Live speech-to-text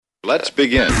Let's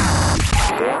begin.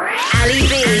 Ali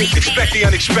B. Expect the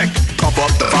unexpected. Pump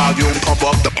up the volume, pump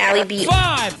up the... Ali B.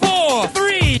 5, 4,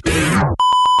 3. Let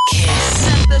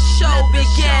the show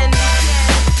begin.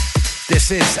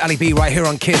 This is Ali B right here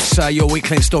on Kiss, your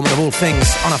weekly installment of all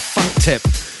things on a funk tip.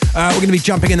 We're going to be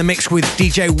jumping in the mix with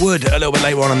DJ Wood a little bit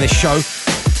later on this show.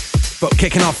 But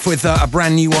kicking off with a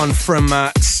brand new one from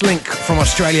Slink from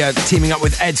Australia, teaming up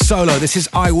with Ed Solo. This is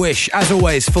I Wish. As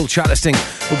always, full chat listing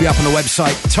will be up on the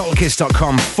website,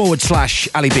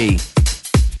 totalkiss.com/Ali B.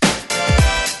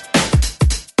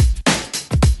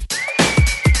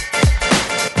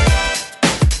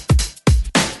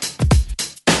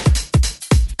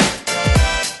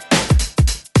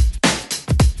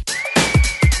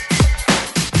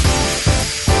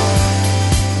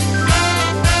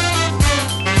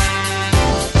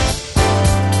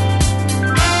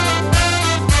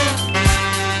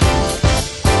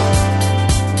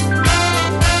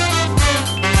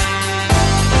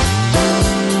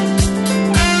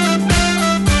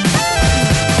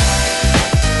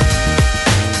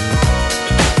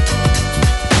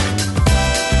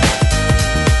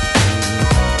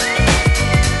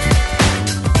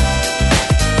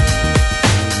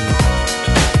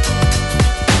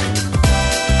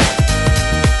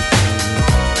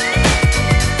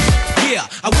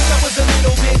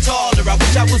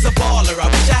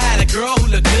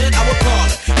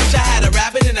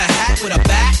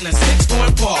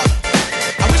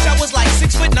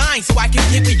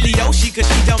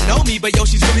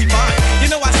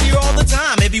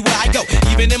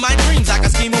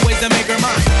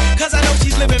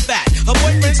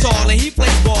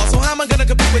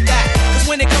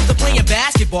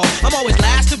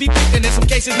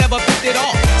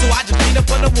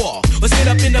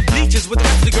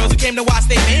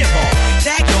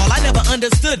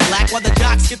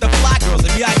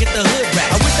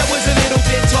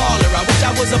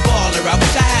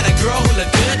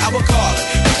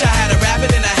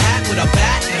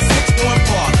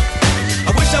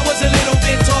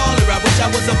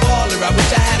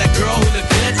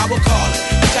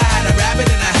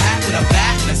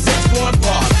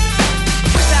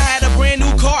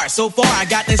 So far, I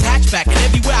got this hatchback, and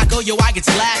everywhere I go, yo, I get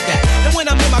laughed at. And when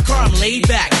I'm in my car, I'm laid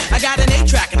back. I got an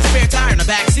 8-track and a spare tire in the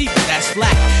back seat, but that's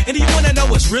flat. And do you wanna know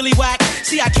what's really whack?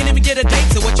 See, I can't even get a date,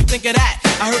 so what you think of that?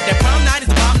 I heard that prom night is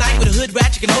the bomb night with a hood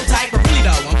rat, you can hold tight, but really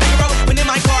though, I'm hero. When in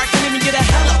my car, I can't even get a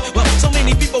hella. Well, so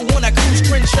many people wanna cruise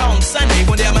Crenshaw on Sunday.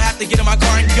 One day I'ma have to get in my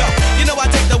car and go. You know,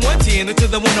 I take the 110 into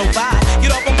the 105.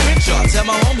 Get off on Crenshaw, tell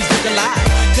my homies look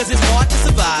alive. Cause it's hard to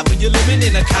survive when you're living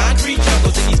in a concrete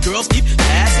jungle, and these girls keep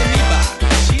passing me by.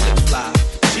 She looks fly,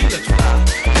 she looks fly.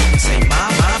 You say, my.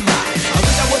 I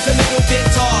wish I was a little bit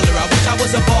taller. I wish I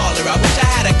was a baller. I wish I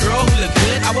had a girl who looked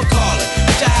good, I would call her.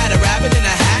 Wish I had a rabbit in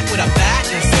a hat with a bat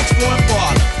and a 6'4"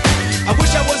 baller. I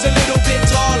wish I was a little bit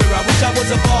taller. I wish I was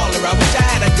a baller. I wish I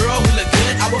had a girl who looked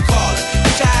good, I would call her.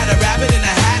 Wish I had a rabbit in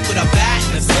a hat with a bat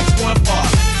and a 6'4" baller.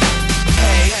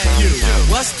 Hey, you,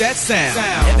 what's that sound?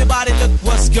 Everybody look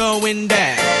what's going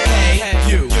down. Hey,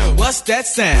 you, what's that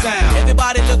sound?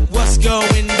 Everybody look what's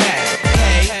going down.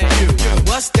 Hey, you,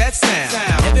 what's that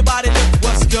sound? Everybody look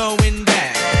what's going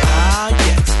down. Ah,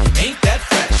 yes, ain't that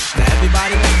fresh? Now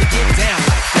everybody wants to get down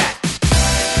like that.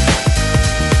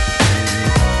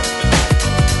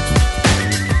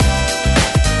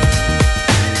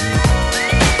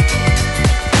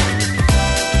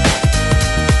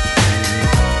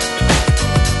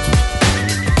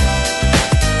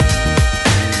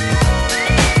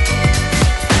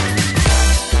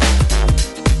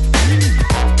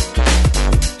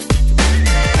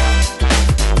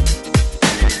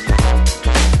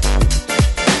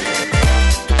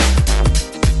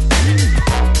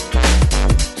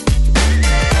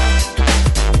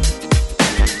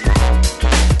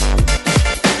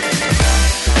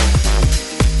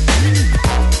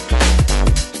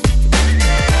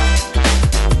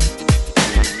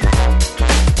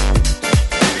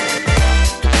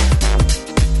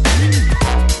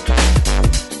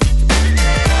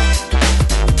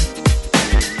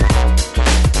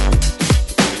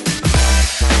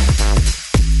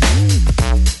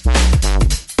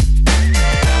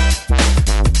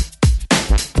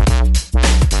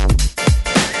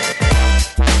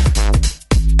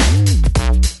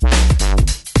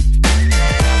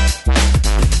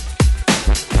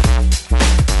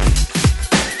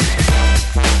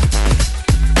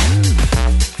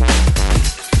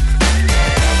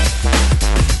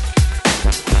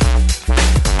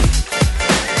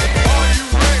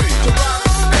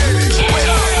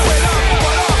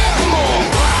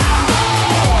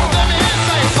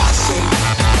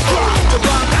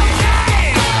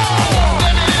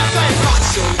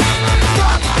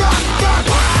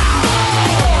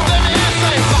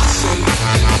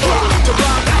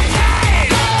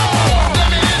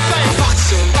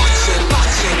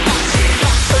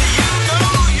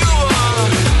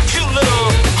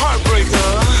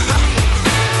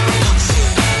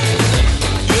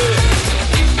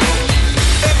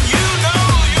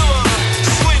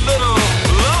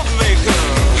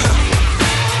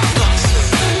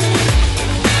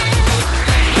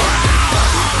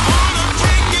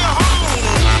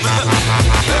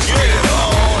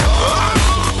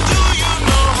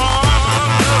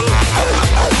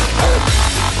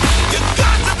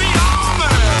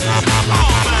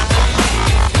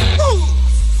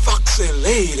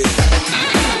 lady.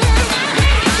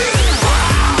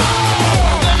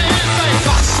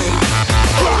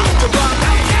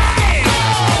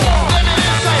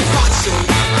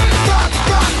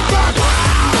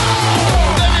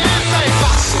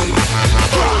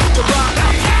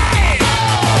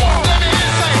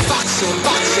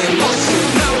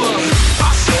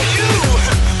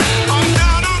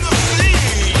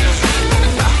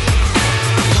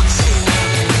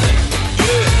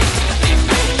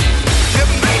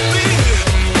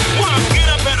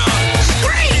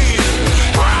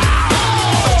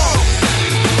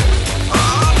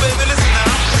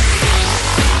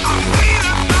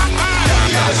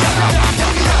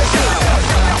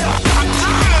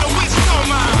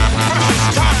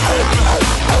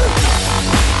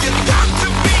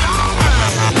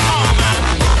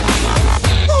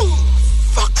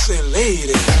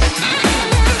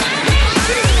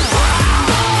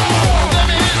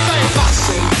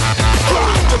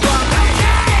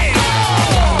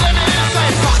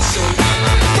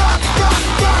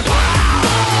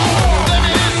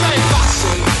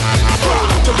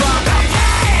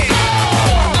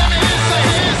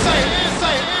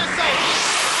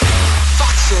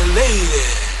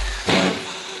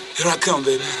 Come,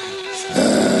 baby.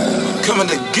 Coming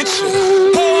to get you.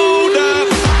 Hold up.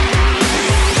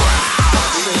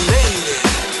 Say, lady.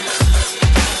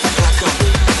 Here I come,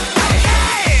 baby.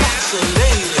 Say,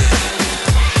 lady.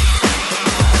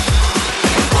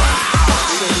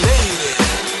 Say, lady.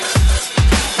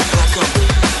 Here I come,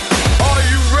 baby. Are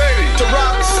you ready to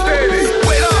rock steady?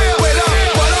 Wait up, wait up,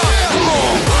 wait up. Come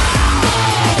on.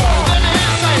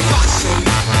 Boxing.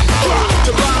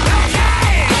 To rock.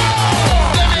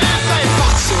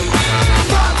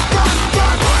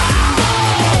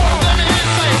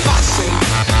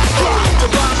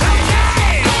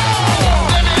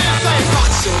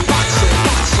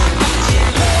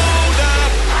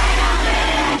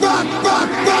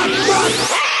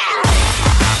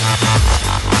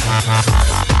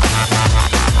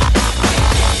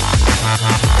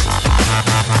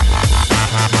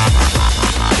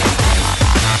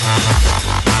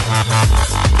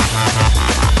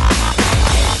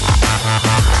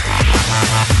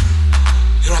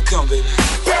 Here I come, baby.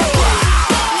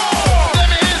 Let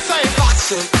me say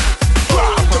boxing.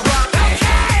 Rock the rock.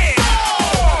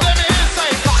 Let me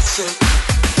say boxing.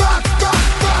 Rock, rock,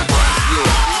 rock.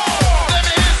 Yeah. Let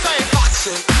me say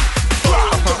boxing.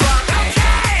 Rock the rock.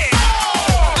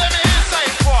 Let me say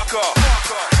fuck off.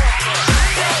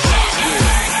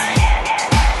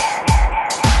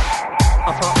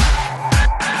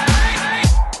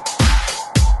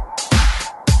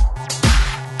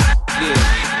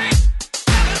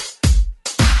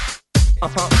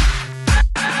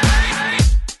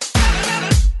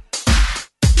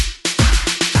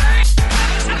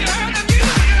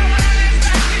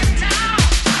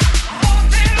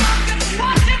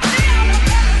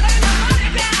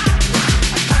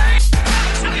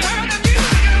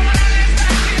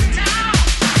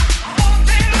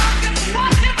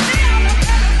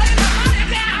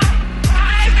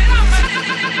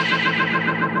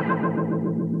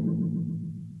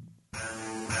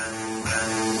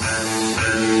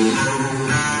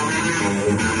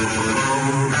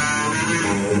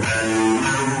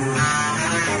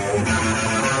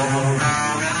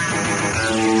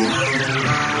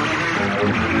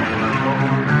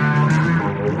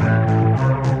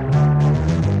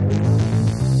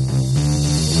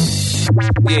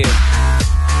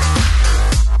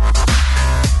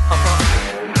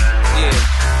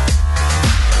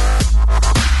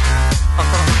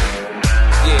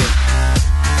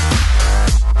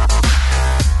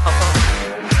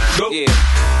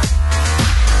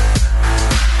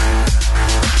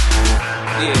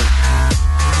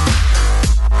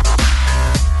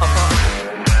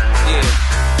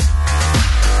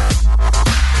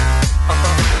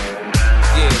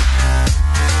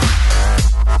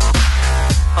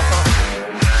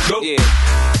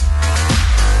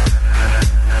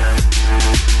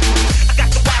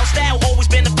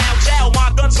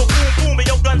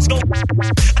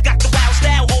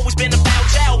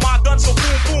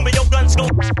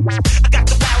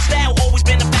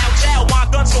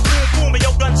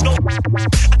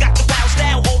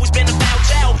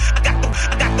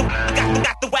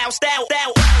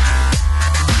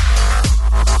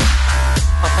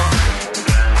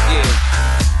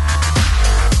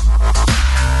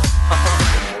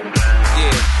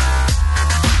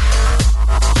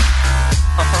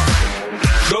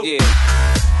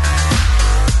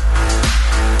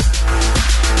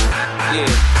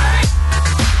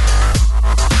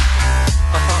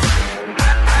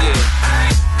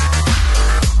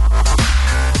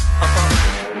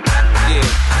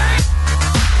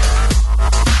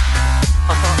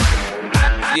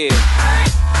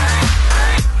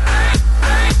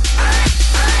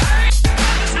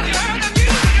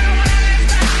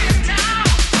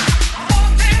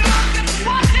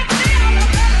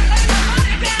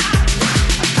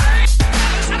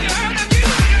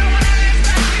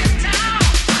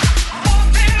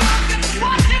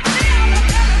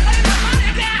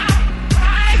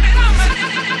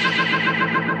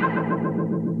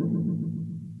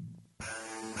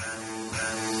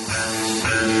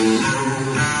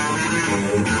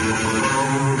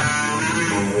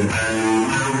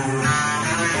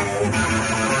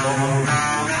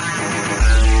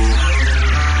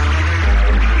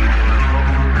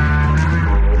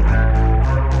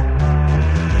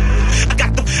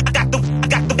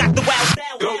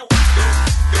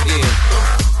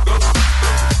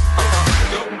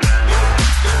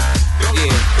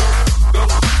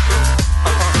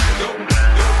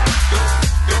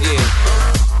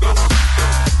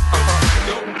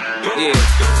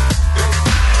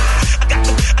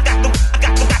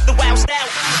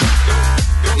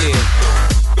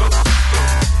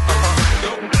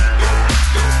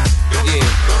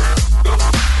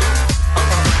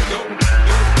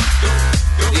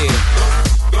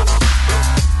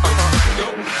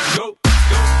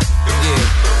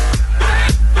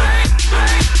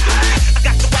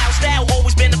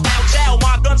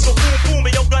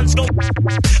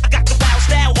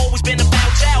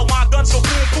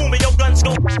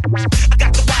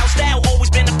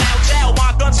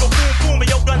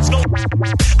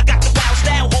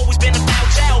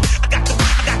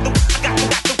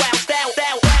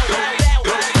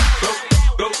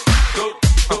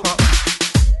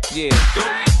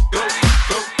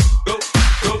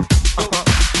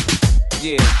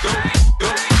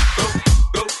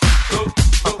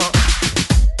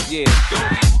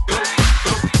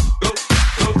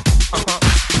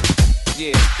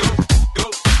 Yeah.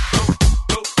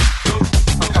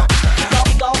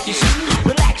 Kick off your shoes,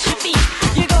 relax your feet.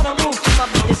 You're gonna move to my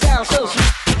beat that sounds so sweet.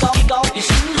 Kick off your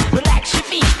shoes, relax your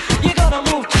feet. You're gonna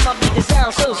move to my beat that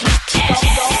sounds so sweet. Kick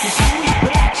off your shoes,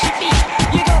 relax your feet.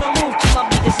 You're gonna move to my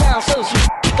beat that sounds so sweet.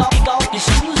 Kick off your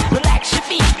shoes, relax your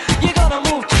feet. You're gonna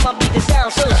move to my beat that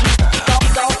sounds so sweet.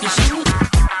 Kick off your shoes.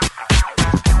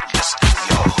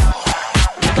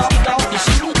 Kick off your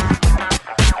shoes.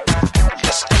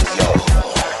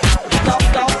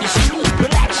 Kick off your shoes,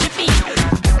 relax your feet.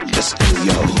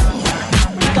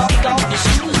 Kick off your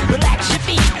shoes, relax your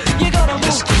feet. You're gonna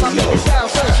move to my beat that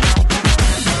sounds so sweet.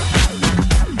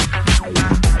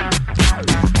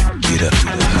 Get up.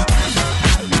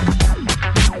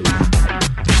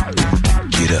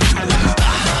 Get up.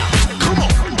 Come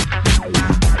on.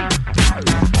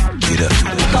 Get up.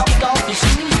 Kick off your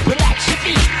shoes, relax your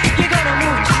feet. You're gonna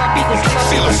move to my beat that's gonna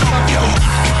feel it. Yo.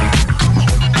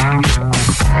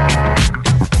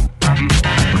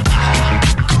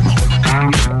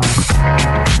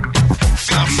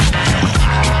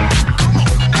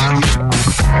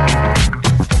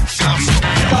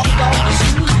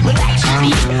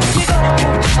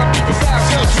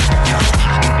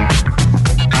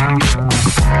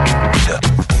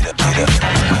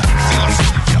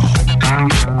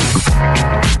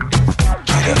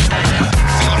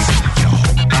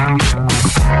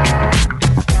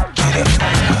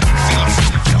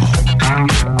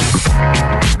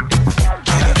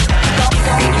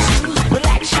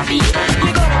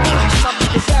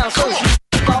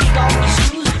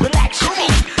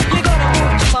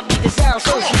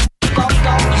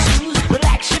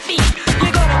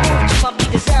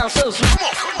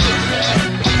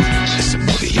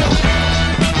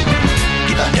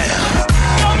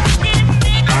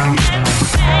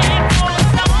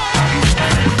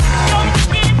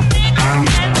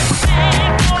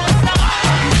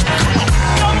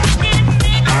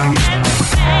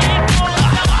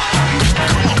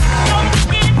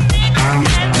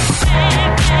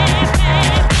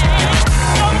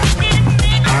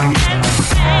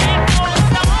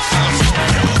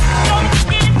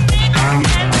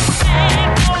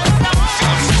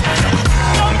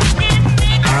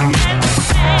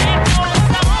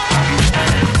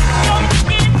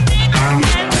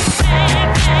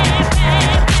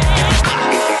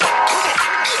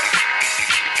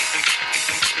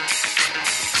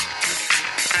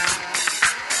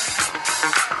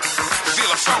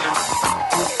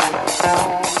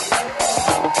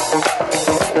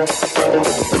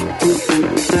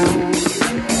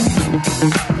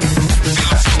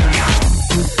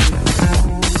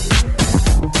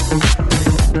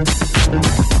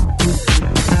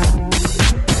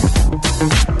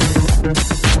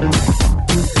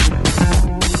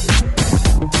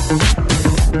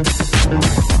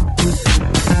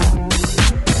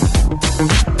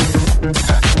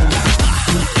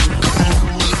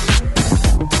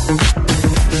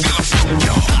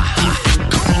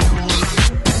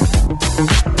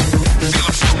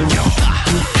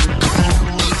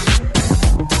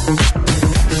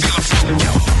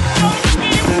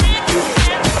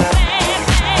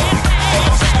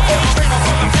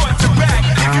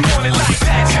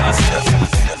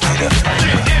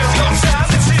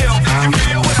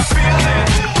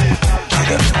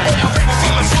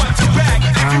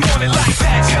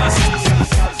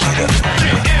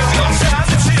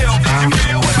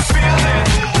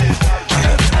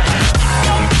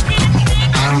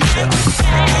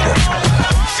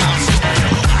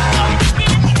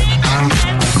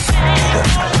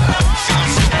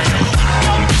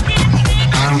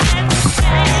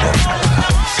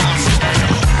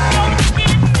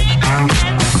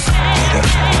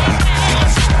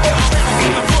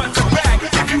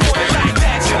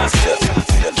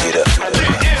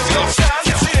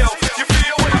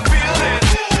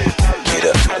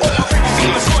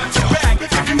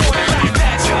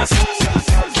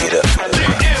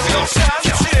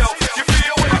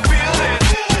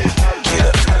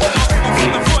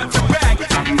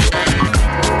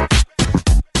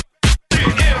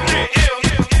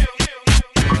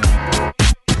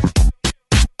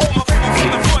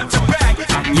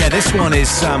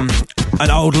 An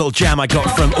old little jam I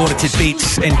got from Audited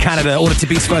Beats in Canada. Audited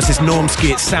Beats versus Normski.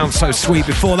 It sounds so sweet.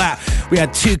 Before that, we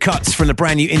had two cuts from the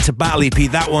brand new Into Battle EP.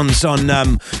 That one's on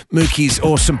Mookie's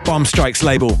awesome Bomb Strikes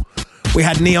label. We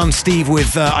had Neon Steve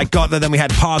with I Got There. Then we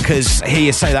had Parker's Hear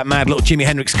You Say That Mad little Jimi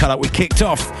Hendrix cut up. We kicked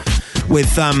off with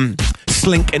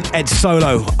Slink and Ed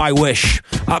Solo, I Wish.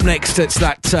 Up next, it's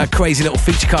that crazy little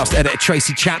featurecast editor,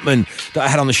 Tracy Chapman, that I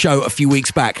had on the show a few weeks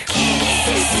back.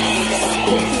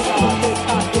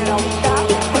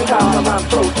 Talk about rhyme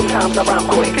slow, sometimes I rhyme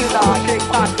quick. Do the hard tick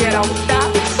tock, you don't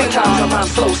stop. Sometimes I rhyme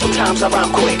slow, sometimes I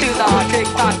rhyme quick. Do the hard tick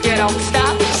tock, you don't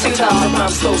stop. Sometimes I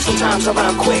rhyme slow, sometimes I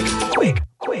rhyme quick. Quick,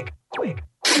 quick, quick.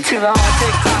 To the hard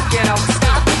tick tock, you don't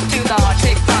stop. To the hard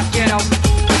tick tock, you don't.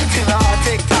 To the hard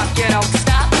tick tock, you don't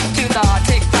stop. To the hard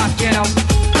tick tock, you don't.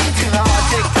 To the hard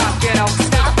tick tock, you don't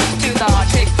stop. To the hard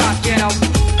tick tock, you don't.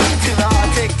 To the hard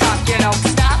tick tock, you don't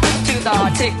stop. To the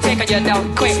hard tick tick, you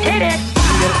don't quit. Hit it.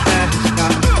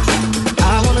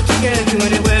 I wanna take you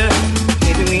anywhere.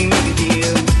 Maybe we make a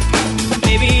deal.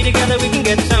 Maybe together we can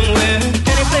get somewhere.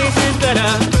 Any place is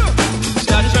better.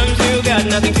 Starting from zero, got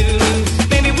nothing to lose.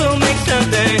 Maybe we'll make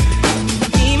something.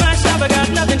 Me, myself, I got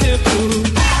nothing to prove.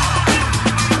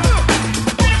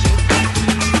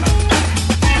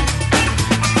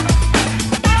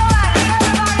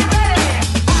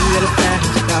 You got a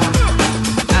fast car.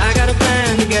 I got a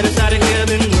plan to get us out of here.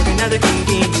 Been working at the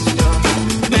convenience store.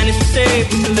 Managed to save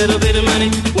just a little bit of money.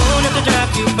 Won't have to drive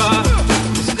too far.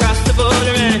 Just across the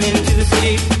border and into the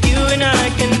city. You and I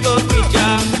can both get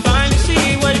jobs. Finally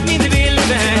see what it means to be living.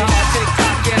 To the hard tick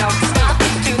tock, you don't stop.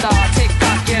 To the hard tick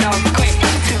tock, you don't quit.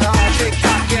 To the hard tick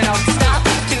tock, you don't stop.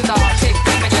 To the hard tick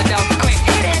tock, you don't quit.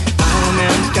 Hit it. Oh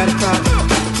man, it's got a problem.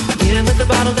 Dealing with the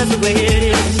bottle, that's the way it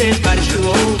is. It says body's too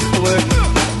old for work.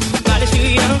 Body's too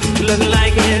young, looking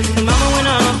like his. The mama went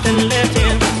off and left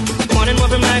him. Wanting more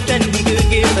from life than he could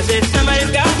give. I said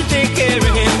somebody's got to take care of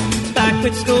him. I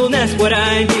quit school and that's what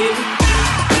I did.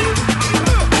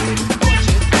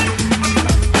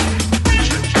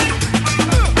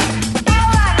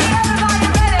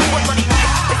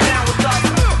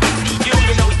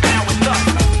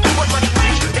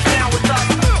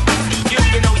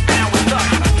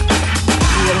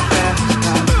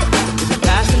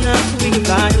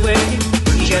 Find a way,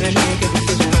 you gotta make a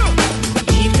decision.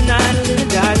 Leave tonight or live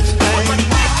or die this way. What money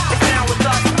is down with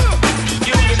us?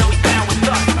 You know he's down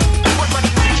with us. What money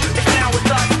is down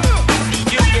with us?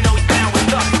 You know he's down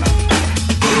with us.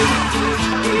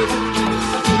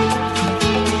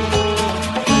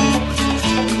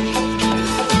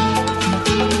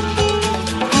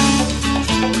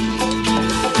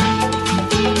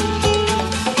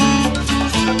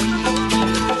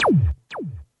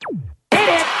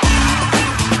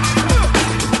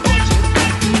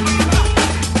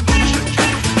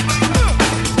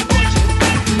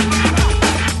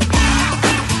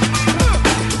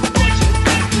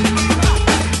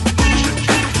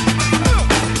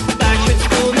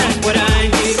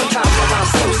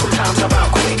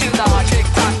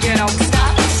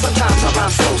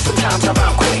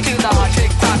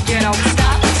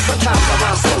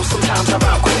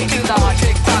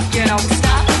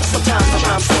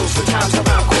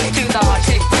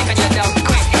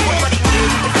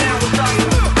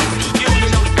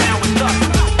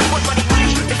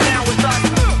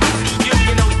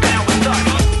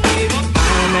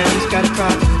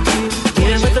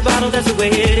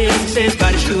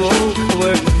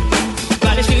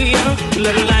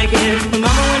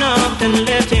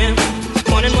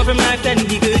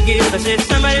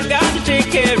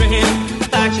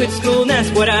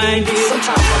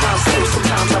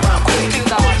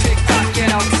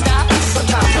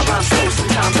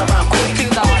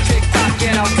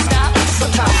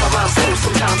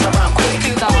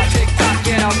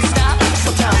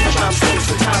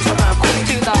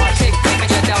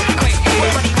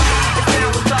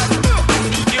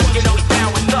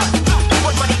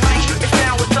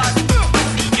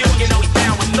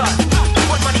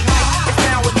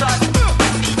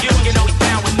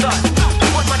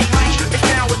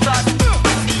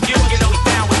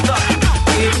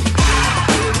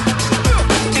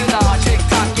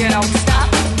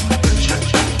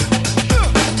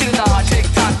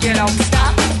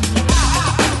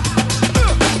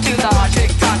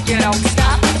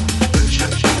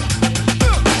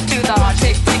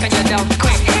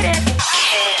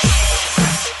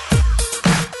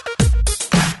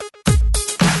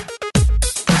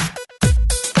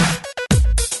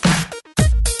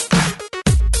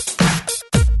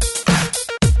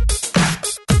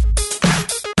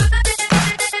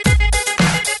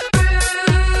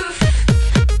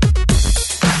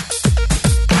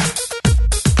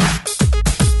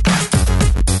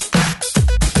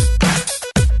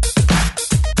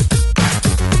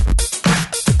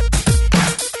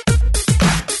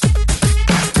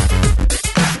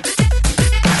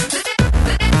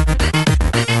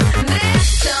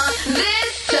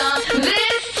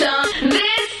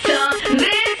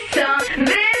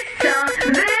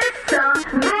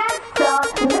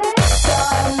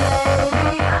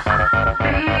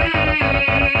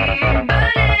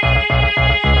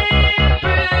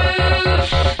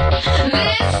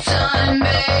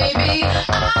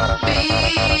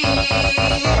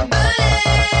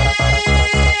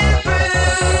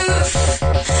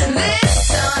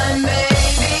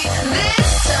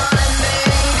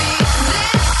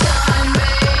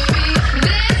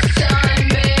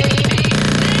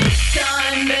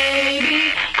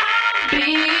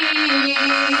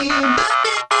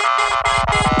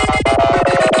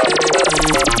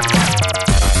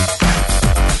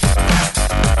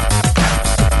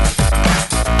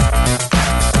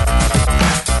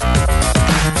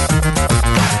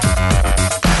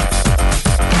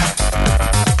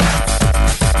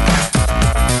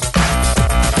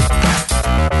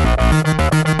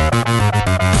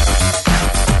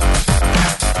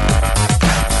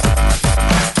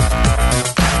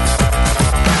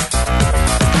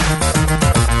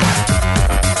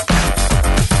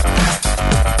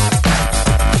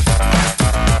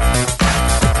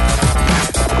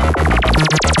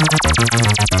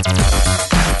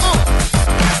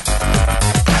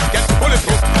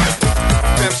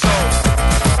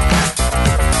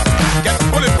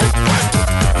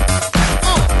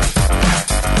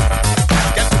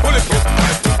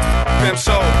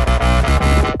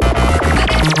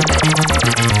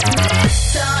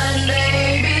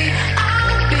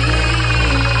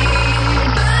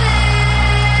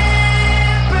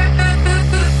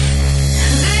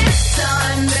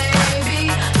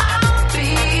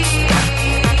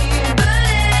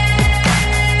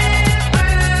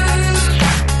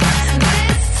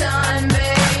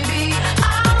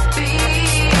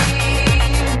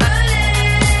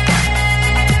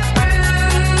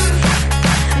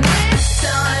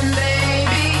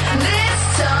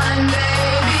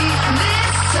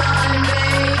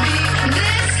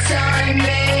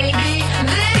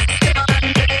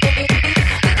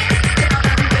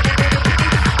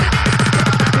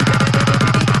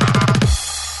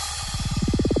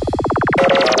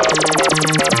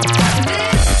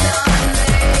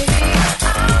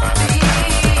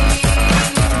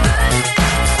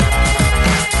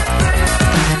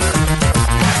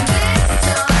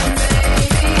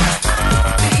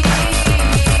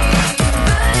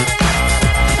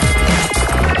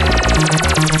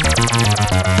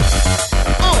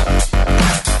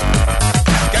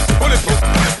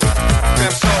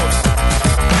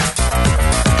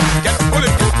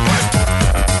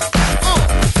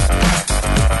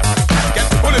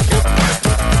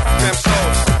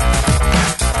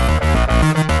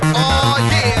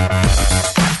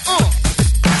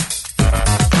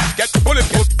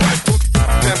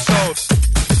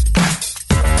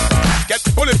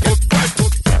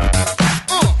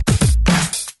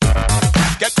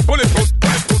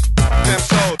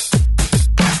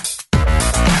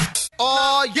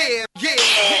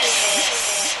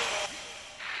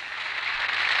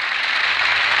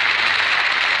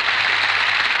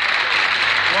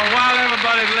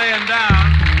 everybody's laying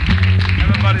down,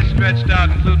 everybody's stretched out,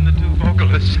 including the two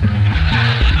vocalists.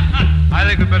 I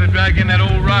think we better drag in that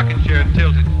old rocking chair and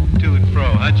tilt it to and fro,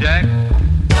 huh, Jack?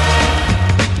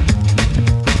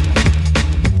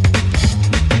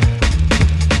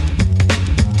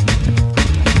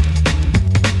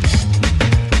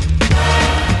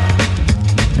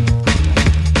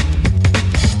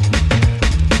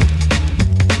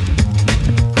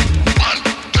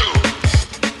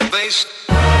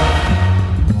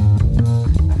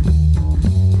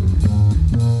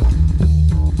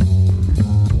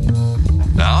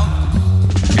 Now,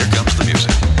 here comes the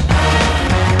music.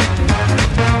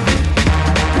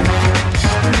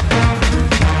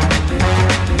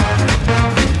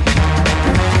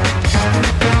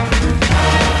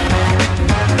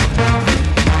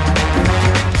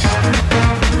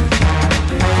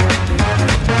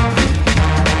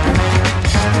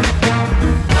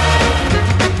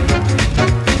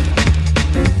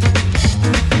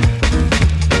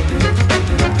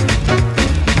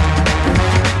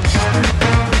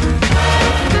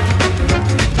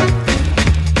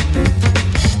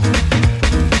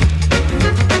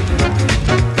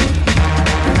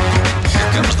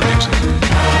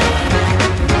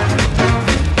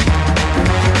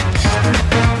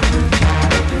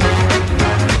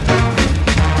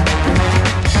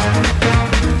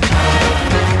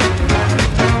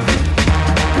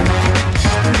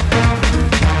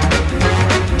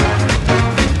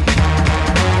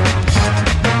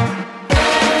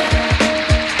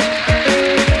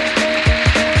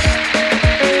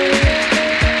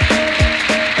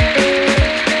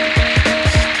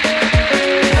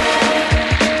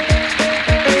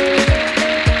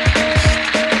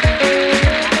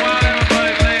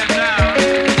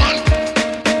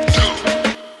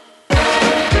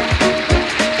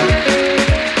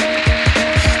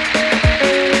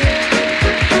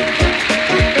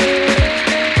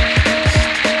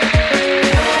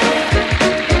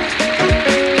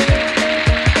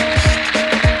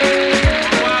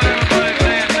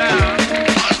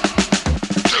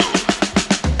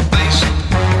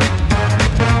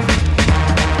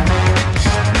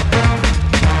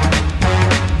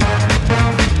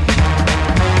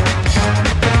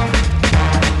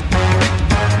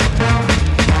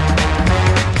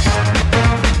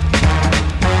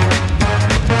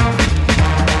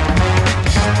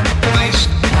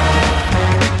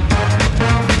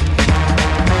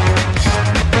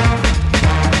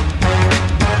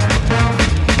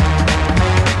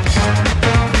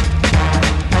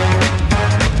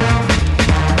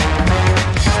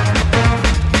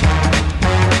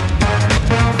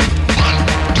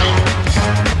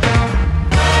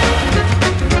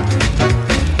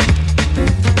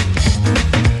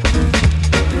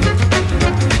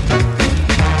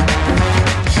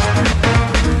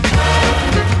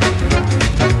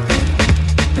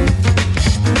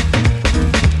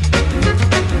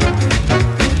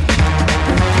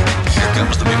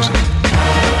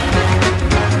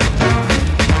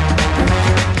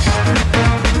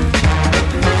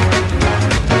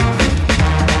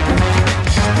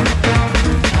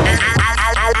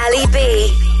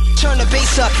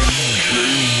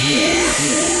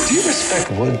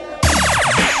 respect Wood?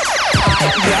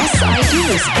 Yes, I do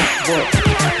respect Wood.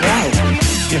 Right.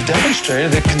 You've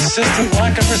demonstrated a consistent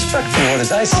lack of respect for Wood,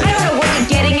 as I see. I don't know what you're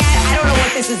getting at. I don't know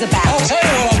what this is about. I'll tell you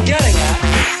what I'm getting at.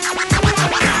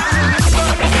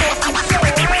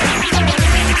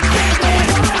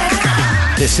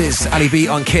 This is Ali B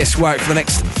on Kiss. Right, for the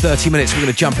next 30 minutes, we're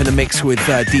going to jump in the mix with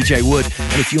DJ Wood.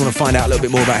 And if you want to find out a little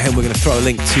bit more about him, we're going to throw a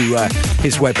link to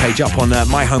his webpage up on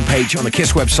my homepage on the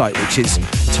Kiss website, which is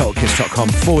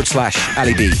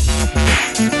totalkiss.com/Ali B.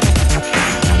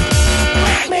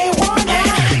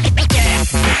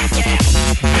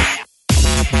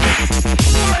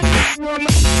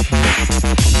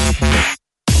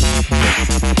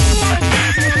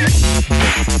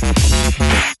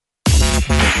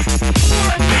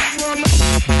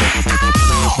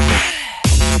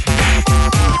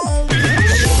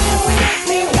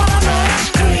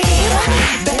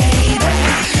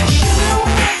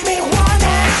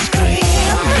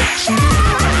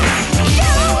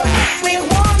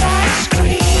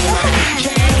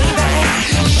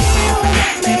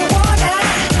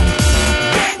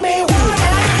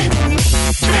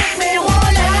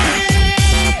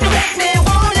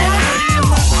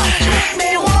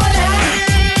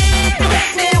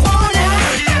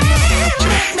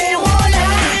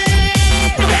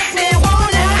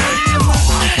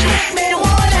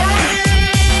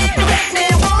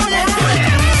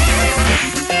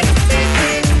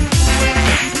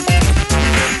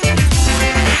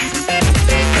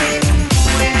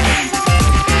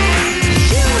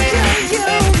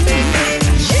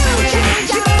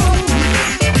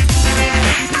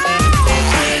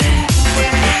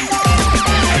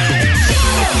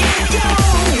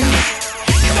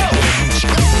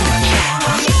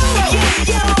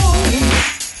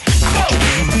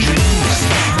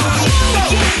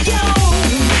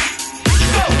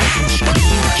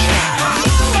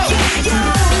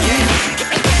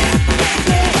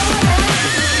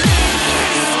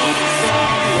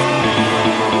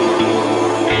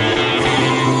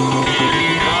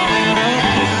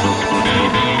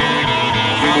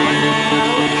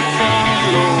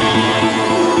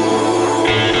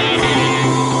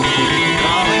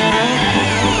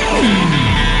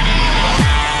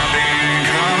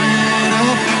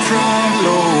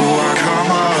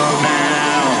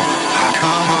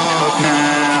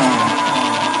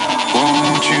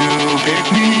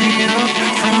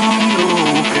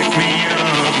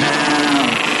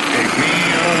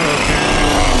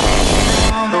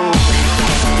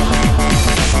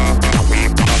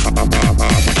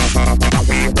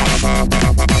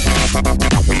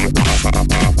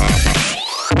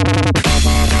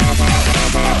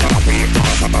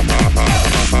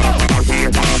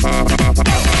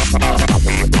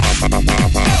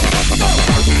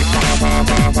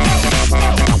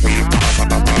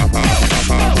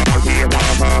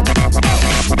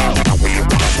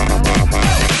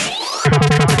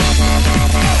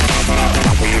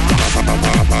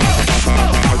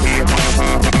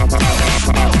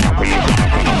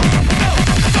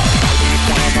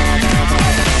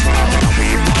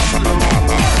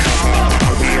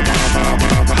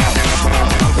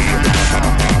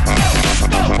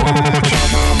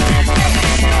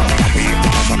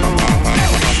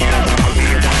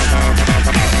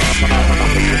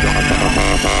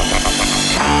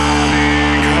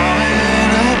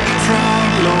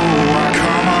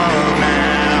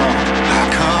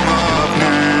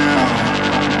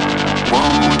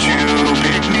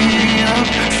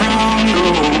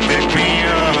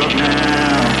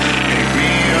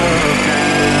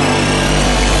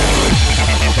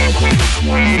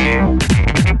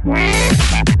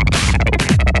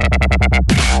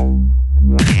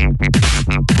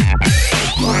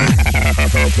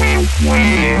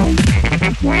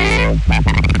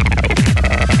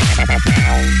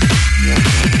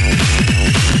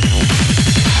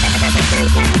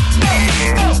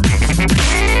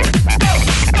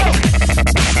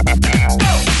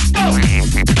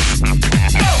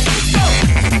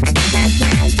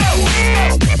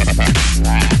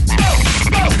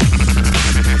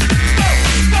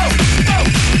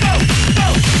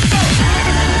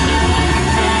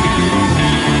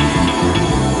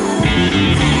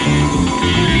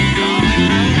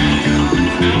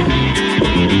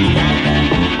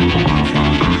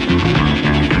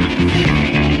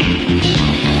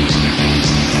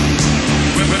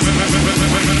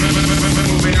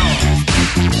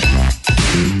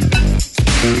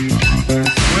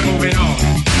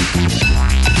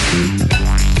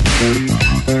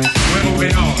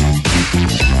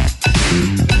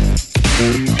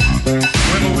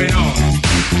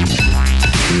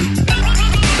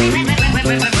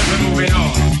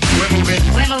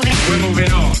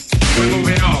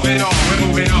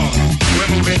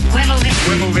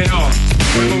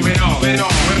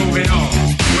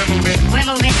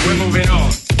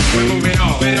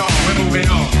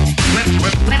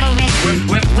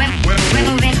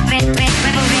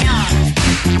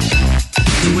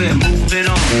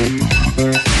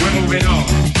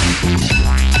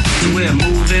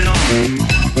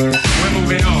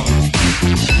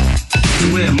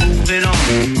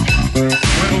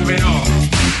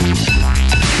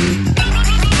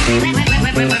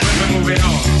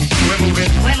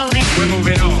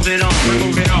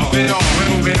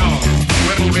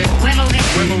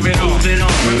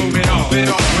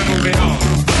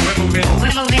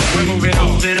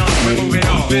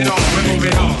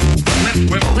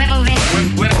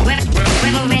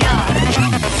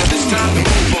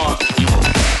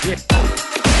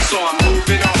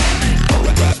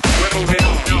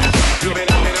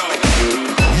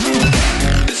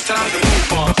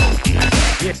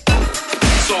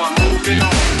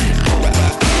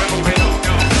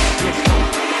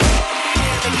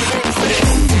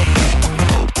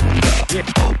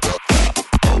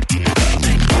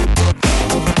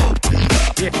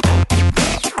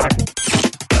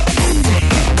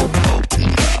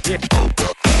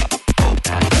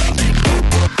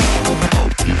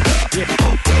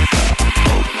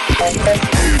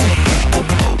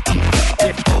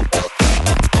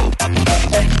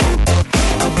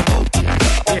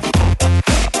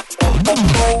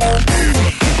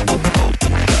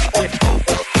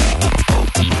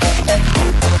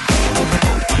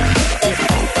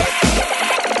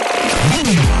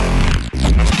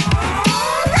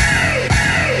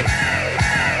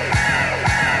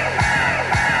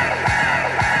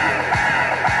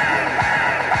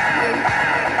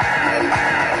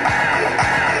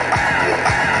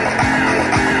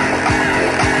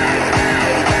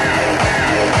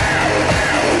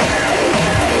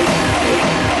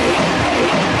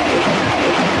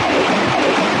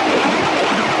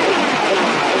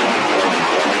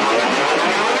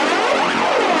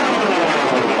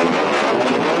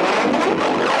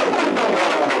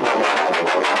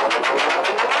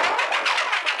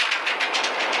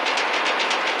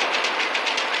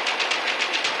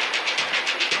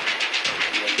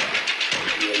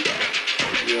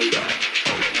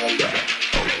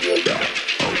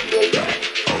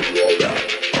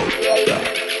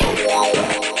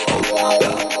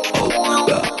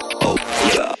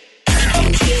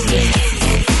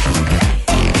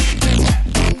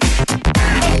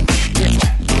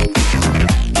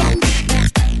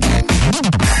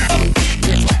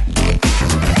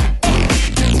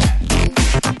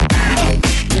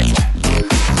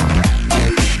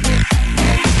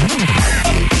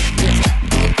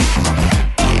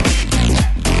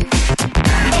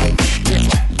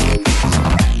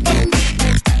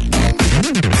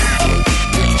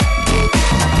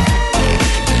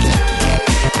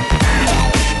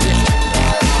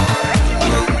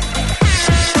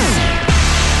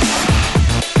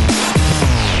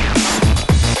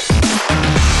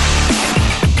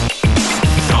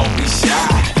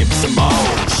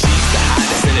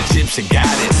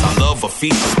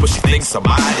 features, but she thinks I'm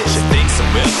modest. She thinks I'm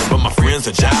real, but my friends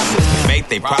are jobless. They make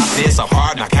they profits, I'm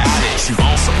hard narcotics. She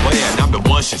wants some play, and I'm the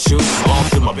one she choose. Walked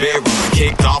through my bedroom and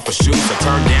kicked off her shoes. I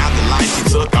turned down the light, she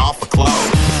took off her clothes.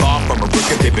 Far from a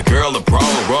rookie, baby girl, a pro.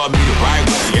 Rub me the right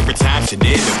way every time she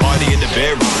did me. Party in the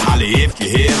bedroom, holla if you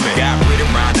hear me. Got pretty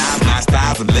brown eyes, nice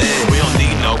thighs and legs. We don't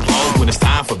need no clothes when it's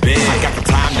time for bed. I got the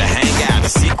time to hang out, a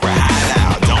secret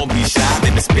hideout. Don't be shy,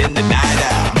 baby, spend the night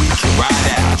out. We can ride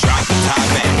out, drop the top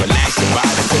and relax your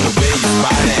body to the way you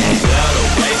spot it. Love the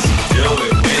way she do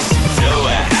it, when she do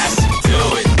it, how she do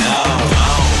it. No,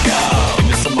 don't go. Give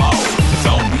me some more,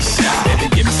 don't be shy, baby,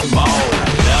 give me some more.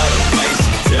 Love the way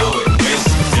she do it, when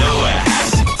she do it, how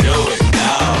she do it. No,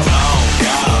 don't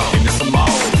go. Give me some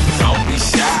more, don't be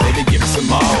shy, baby, give me some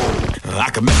more. I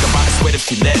can make her body sweat if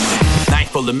she let me. Night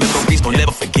full of memories, gon'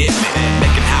 never forget me.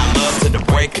 Making high love to the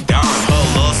break of dawn. Her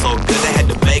love so good, I had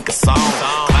to make a song.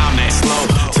 Climax slow,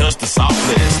 touch the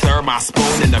softly. Stir my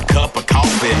spoon in a cup of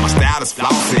coffee. My style is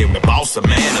flossy with boss of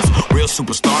manners. Real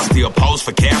superstars still pose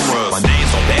for cameras. My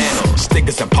name's on banners,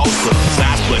 stickers and posters.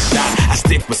 Size plus shot, I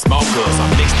stick with smokers. I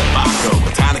mix the vodka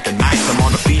with tonic and nice. I'm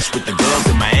on the beach with the girls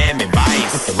in Miami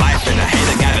Vice. The life in a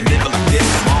hater, gotta live it like this.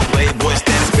 Come on, playboy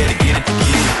status, better get it to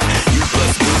get it. You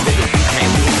plus me, nigga, we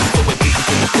can't lose. So we beat you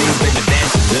to the things, baby, that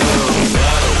you do.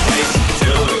 Love the way she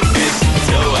do it, when she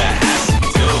do it, how she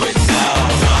do it. No,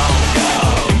 don't go.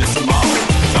 Give me some more,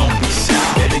 don't be shy,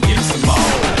 baby, give me some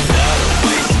more. Love the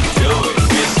way she do it,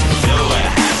 when she do it,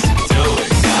 how she do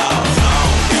it. No,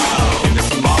 don't go. Give me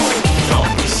some more,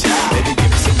 don't be shy,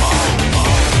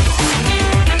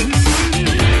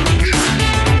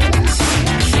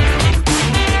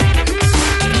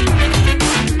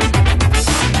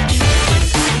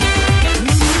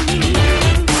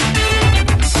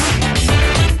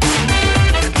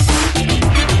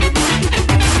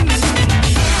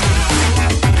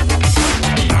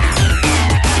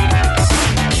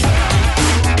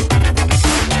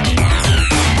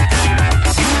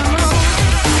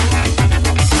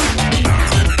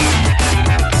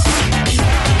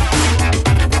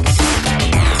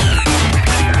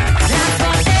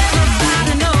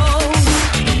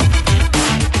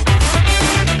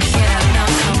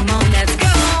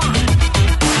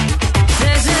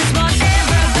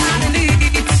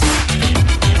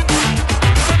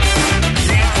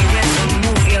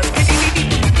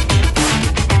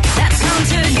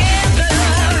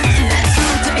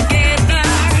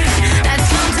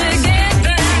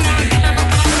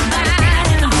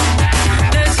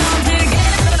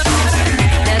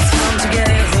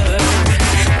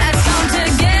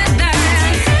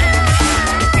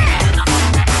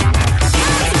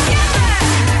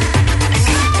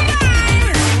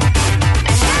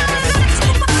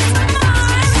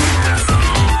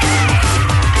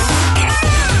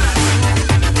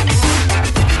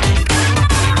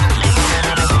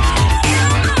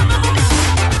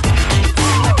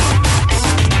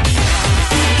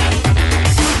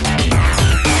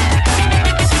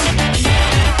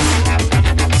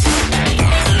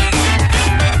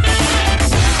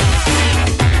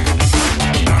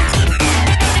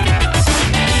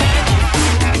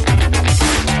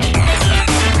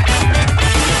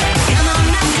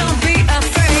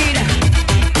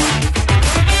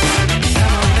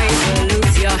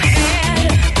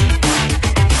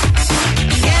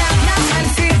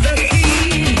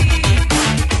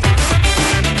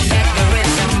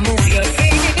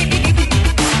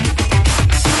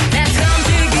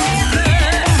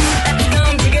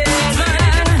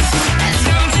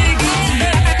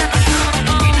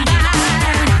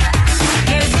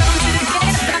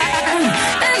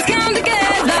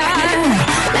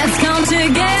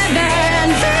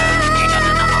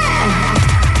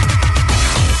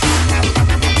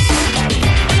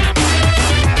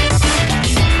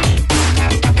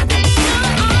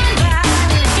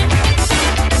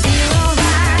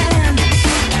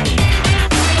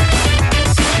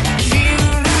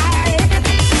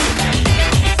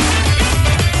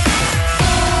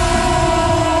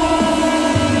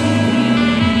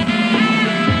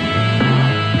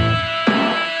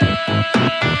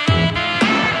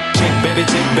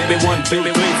 2, 3,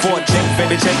 4. Check,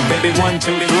 baby, 1,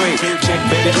 2, 3. Check,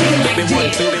 baby, 1,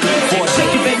 2, 3, 4.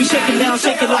 Shake it, baby, shake it down,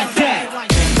 shake it like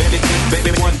that.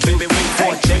 Baby, 1, 2, 3,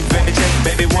 4. Check,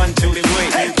 baby, 1, 2, 3.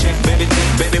 Check, baby,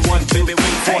 1, 2, 3,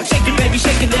 4. Shake it, baby,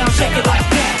 shake it down, shake it like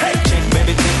that. Check,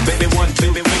 baby, 1,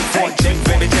 2, 3, 4. Check,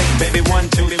 baby,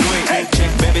 1, 2, 3. Check,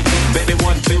 baby,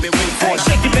 1, 2, 3, 4.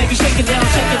 Shake it, baby, shake it down,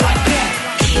 shake it like that.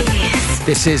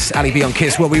 This is Ali B on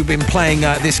Kiss. Well, we've been playing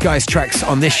this guy's tracks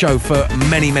on this show for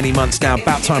many, many months now.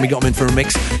 About time we got him in for a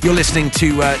mix. You're listening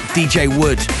to DJ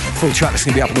Wood. Full track that's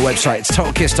going to be up on the website. It's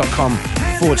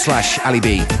totalkiss.com/Ali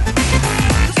B.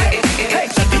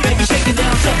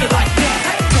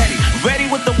 Ready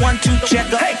with the 1-2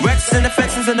 checker. Rex and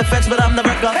effects, but I'm the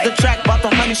wreck of the track. Bought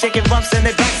the honey shaking bumps and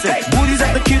they bouncing. Booties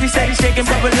at the cutie steady shaking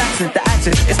but relaxing. The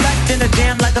action is packed in a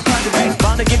jam like a conjuring.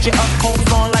 Bound to get you up, cold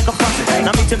on like a faucet.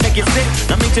 Not me to make it sick,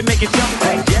 not me to make it jump.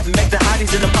 Yeah, make the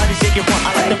hotties in the party shake it one.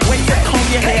 I like the way you comb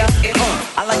your hair.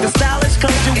 I like the stylish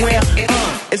clothes you wear.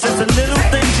 It's just the little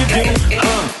things you do.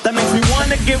 That makes me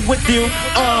wanna get with you.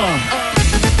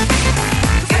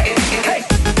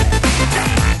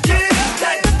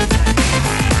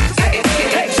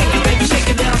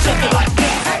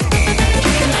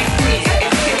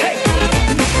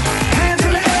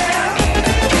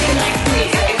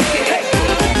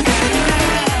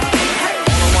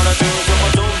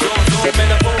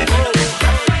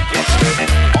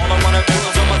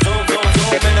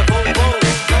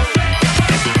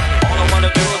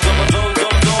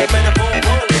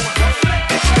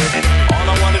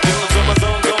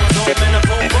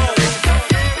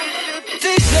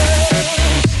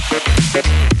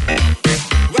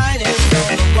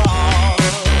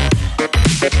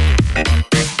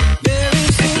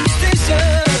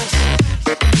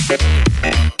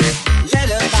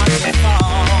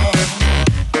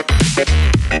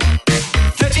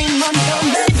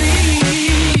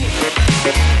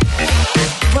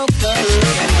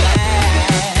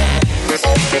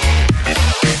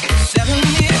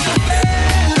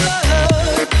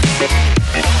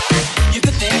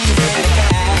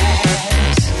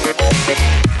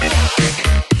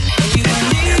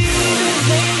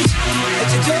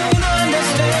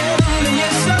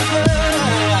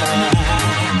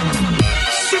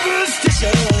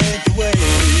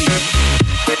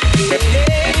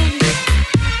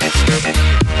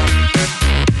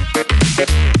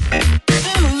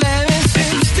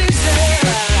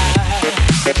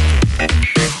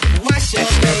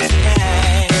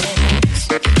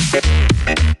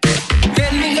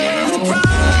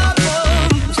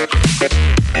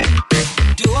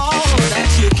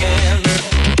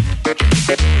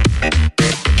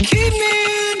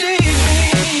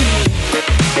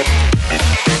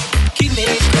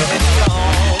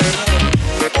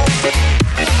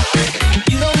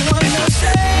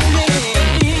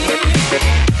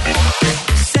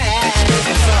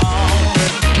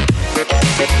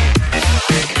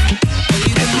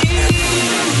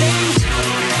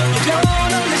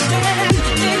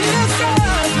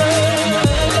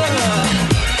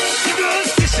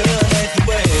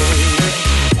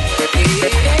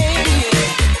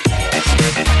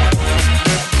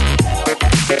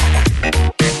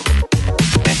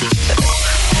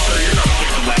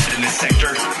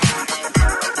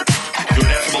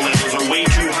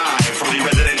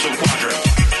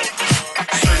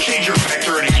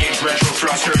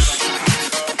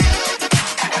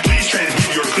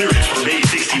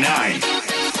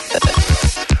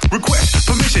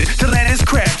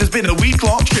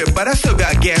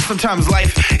 Sometimes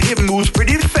life, it moves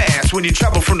pretty fast when you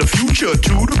travel from the future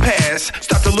to the past.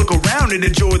 Stop to look around and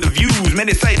enjoy the views.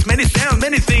 Many sights, many sounds,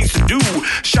 many things to do.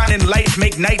 Shining lights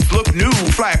make nights look new.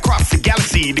 Fly across the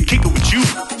galaxy to kick it with you.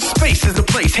 Space is the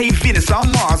place. Hey, Venus, on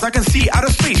Mars. I can see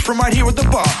outer space from right here at the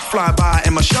bar. Fly by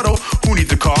in my shuttle. Who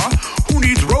needs a car? Who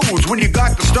needs roads when you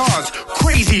got the stars?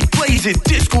 Crazy, blazing,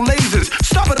 disco lasers.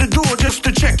 Stop at the door just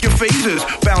to check your phasers.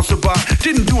 Bounce by,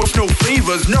 didn't do us no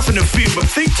favors. Nothing to fear but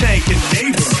think tank and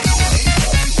neighbors.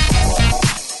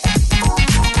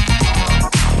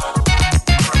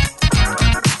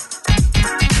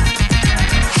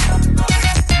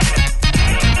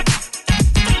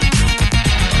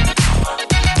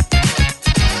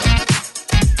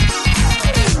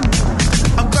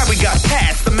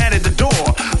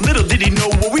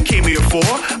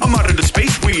 I'm out of the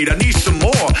space weed, I need some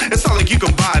more. It's not like you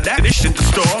can buy that shit at the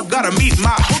store. Gotta meet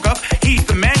my hookup, he's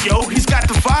the man, yo. He's got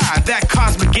the fire, that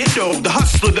cosmic endo. The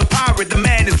hustler, the pirate, the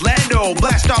man is Lando.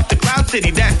 Blast off the Cloud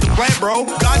City, that's the plan, bro.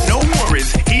 Got no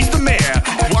worries, he's the mayor.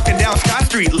 Walking down Sky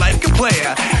Street like a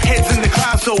player. Heads in the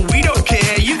clouds so we don't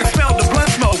care. You can smell the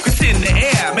blunt smoke, it's in the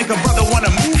air. Make a brother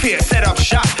wanna move here, set up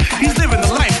shop. He's living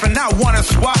the life and not one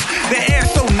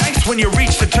when you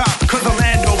reach the top, cause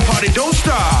Orlando party don't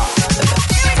stop.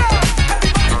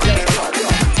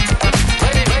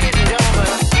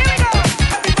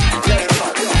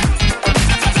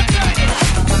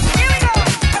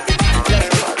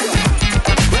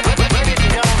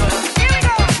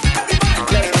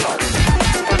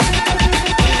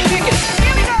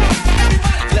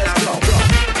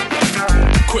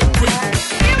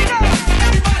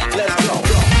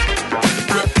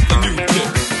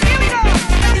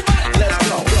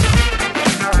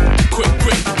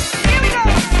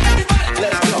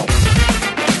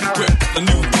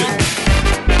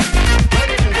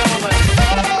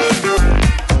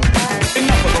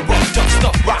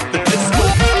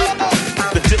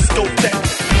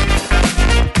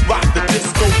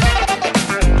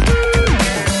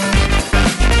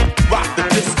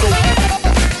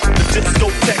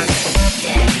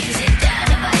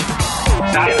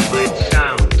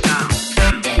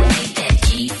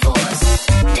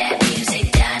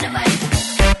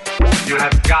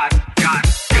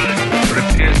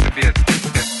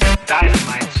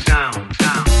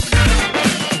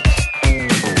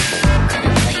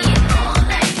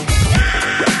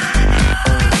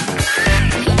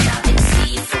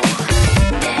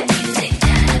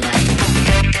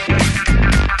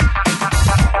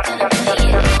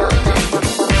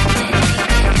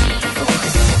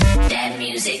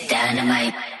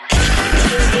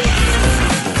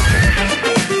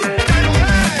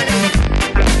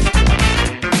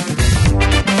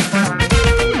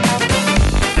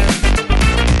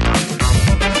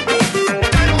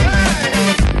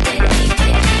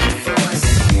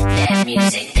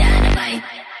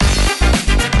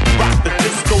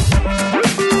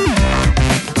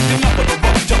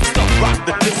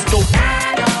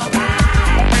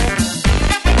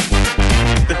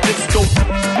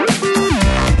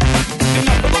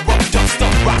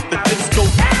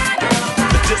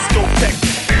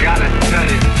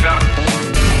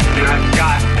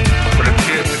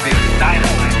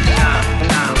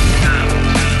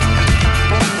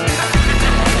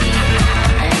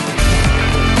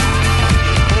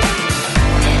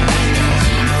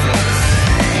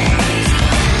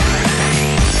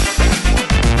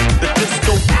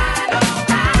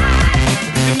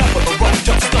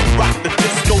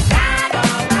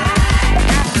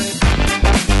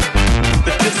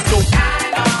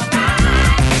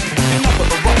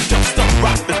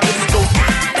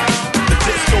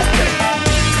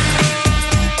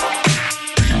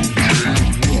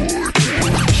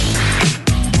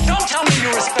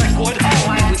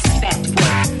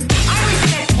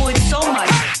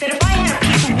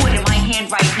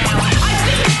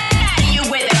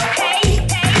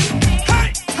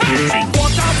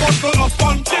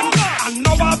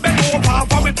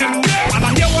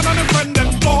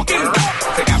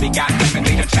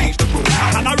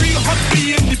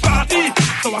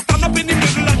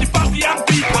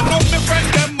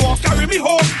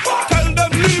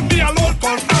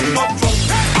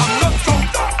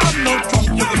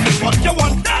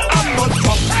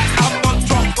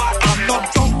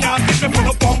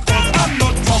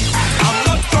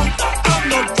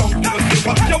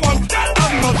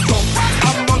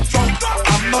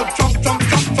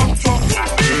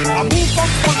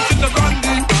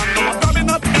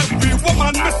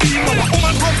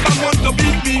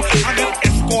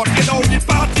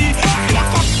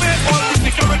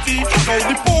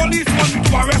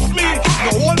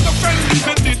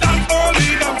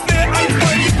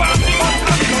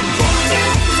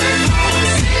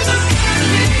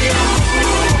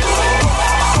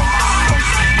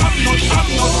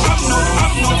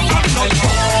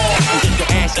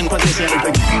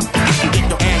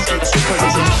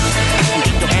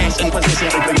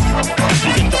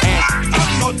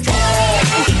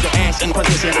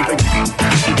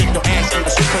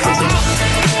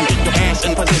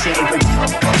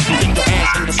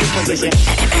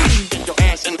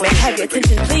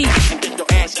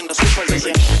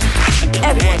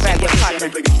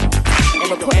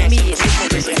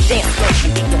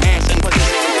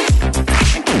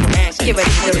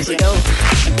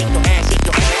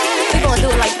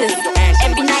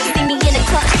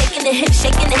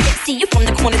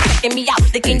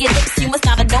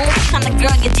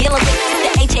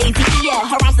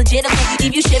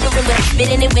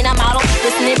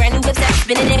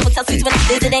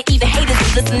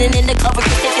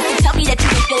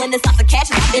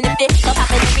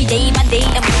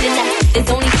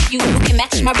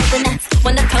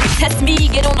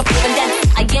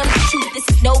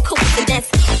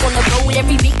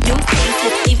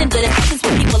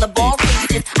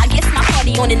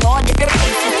 On in all different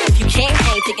places. If you can't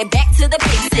hang, take it back to the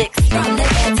basics. From the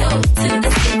ghetto.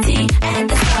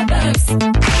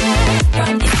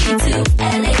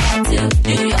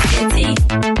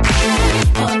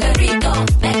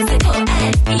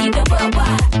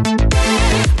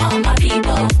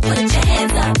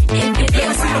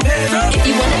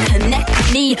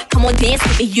 wanna dance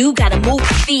with me, you gotta move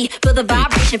your feet. Feel the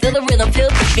vibration, feel the rhythm, feel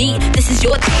the beat. This is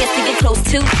your chance to get close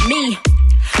to me.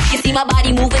 You see my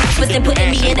body moving, twisting,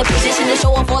 putting me in a position to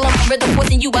show off all of my rhythm,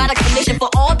 forcing you out of commission. For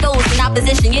all those in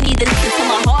opposition, you need to listen to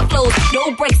my heart flows.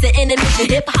 No breaks, the intermission.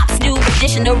 Hip hop's new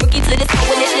edition, a rookie to this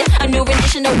coalition. A new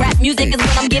rendition of rap music is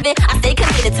what I'm giving. I stay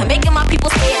committed to making my people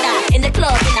stay alive. In the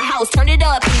club, in the house, turn it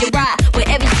up in your ride.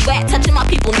 Wherever you at, touching my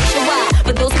people nationwide.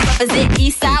 For those who represent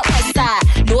east side, west side,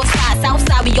 north side, south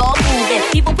side, we all moving.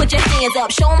 People put your hands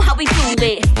up, show them how we do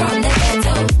it. From the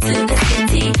ghetto to the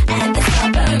city and the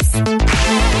suburbs.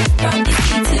 From DC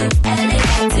to LA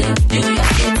back to New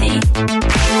York City,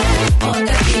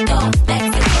 Puerto Rico,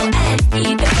 Mexico, and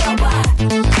even worldwide.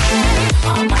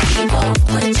 All my people,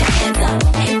 put your hands up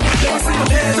and make your sound.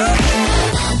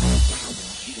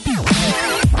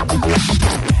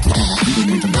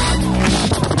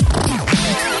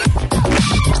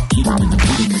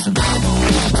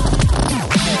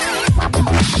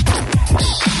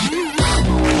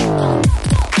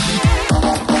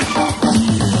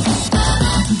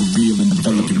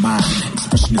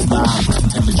 Expression is live with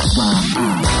intelligent rhyme.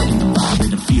 In the vibe, in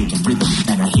the feel the rhythm,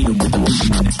 and I hit them with the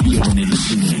vision and it's real when they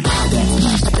listening. That's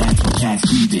music, that's what cats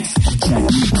do this. Track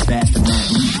music faster than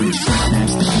blueprints.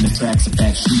 Snaps the inner tracks of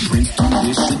that shoe prints. Do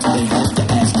this shit till they have to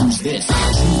ask who's this.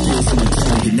 Choose this and I'm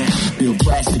telling you now. Build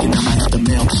plastic and I might have to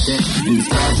melt it down. In this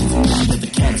fashion for me that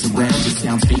the cats around. It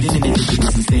sounds faded and it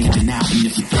isn't standing out. And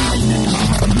if you think you know, I'll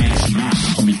have to mash them out.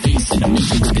 On me face and I make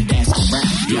sure that they dance around.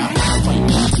 Yeah, white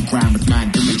man to grind with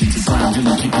mind diligence and grind.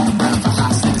 Really kicking around for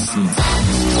hot citizens.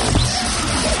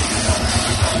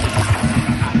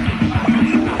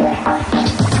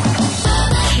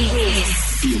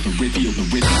 Feel the rhythm, feel the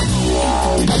rhythm.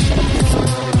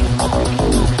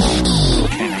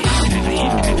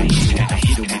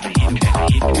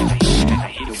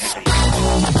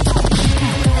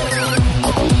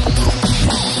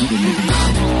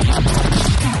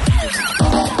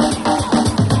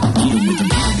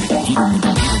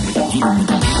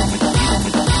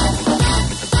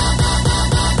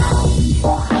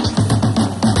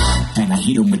 And I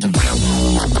hit him with the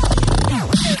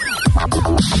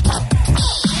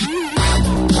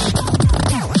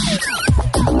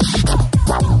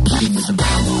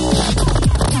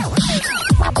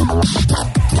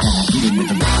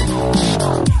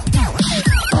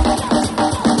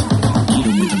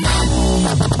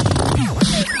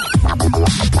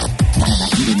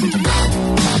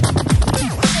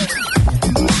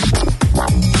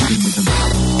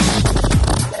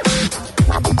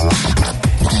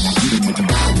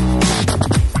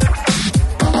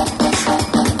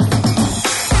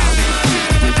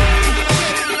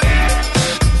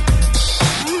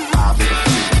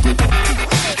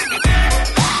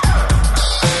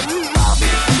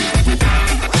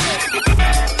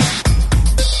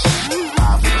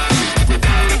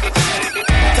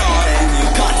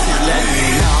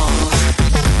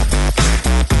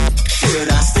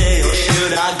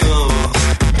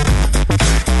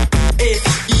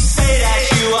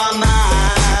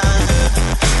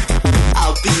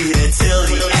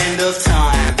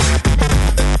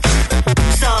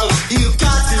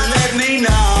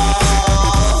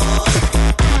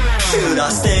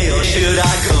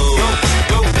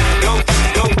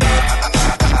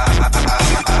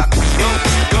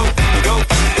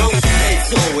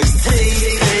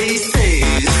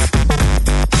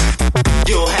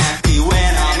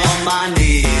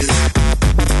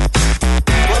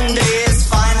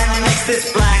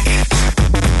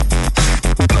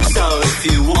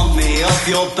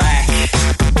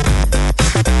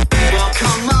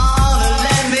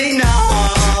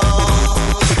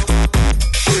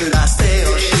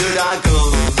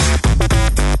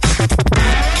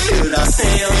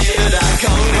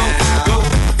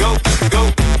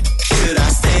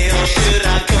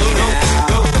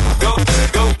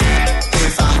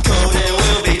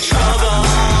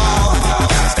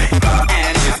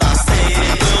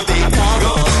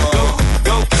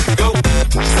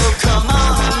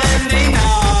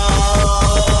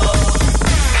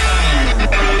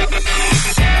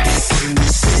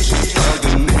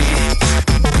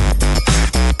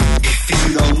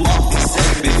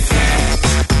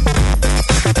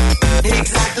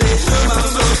Exactly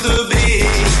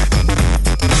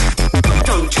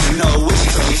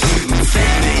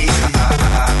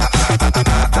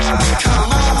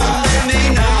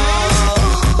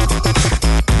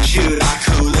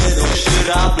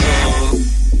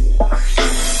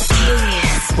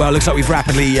Looks like we've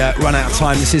rapidly run out of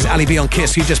time. This is Ali B on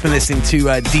Kiss. You've just been listening to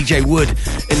DJ Wood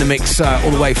in the mix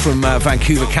all the way from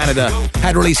Vancouver, Canada.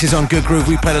 Had releases on Good Groove.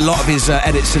 We played a lot of his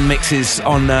edits and mixes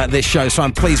on this show, so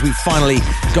I'm pleased we finally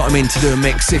got him in to do a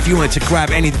mix. If you wanted to grab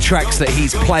any of the tracks that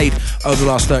he's played over the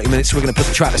last 30 minutes, we're going to put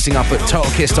the track listing up at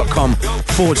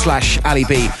totalkiss.com/Ali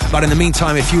B. But in the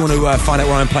meantime, if you want to find out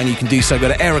where I'm playing, you can do so. Go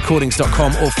to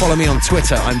airrecordings.com or follow me on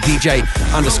Twitter. I'm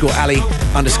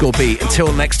DJ_Ali_B.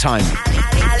 Until next time.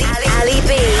 Ali B.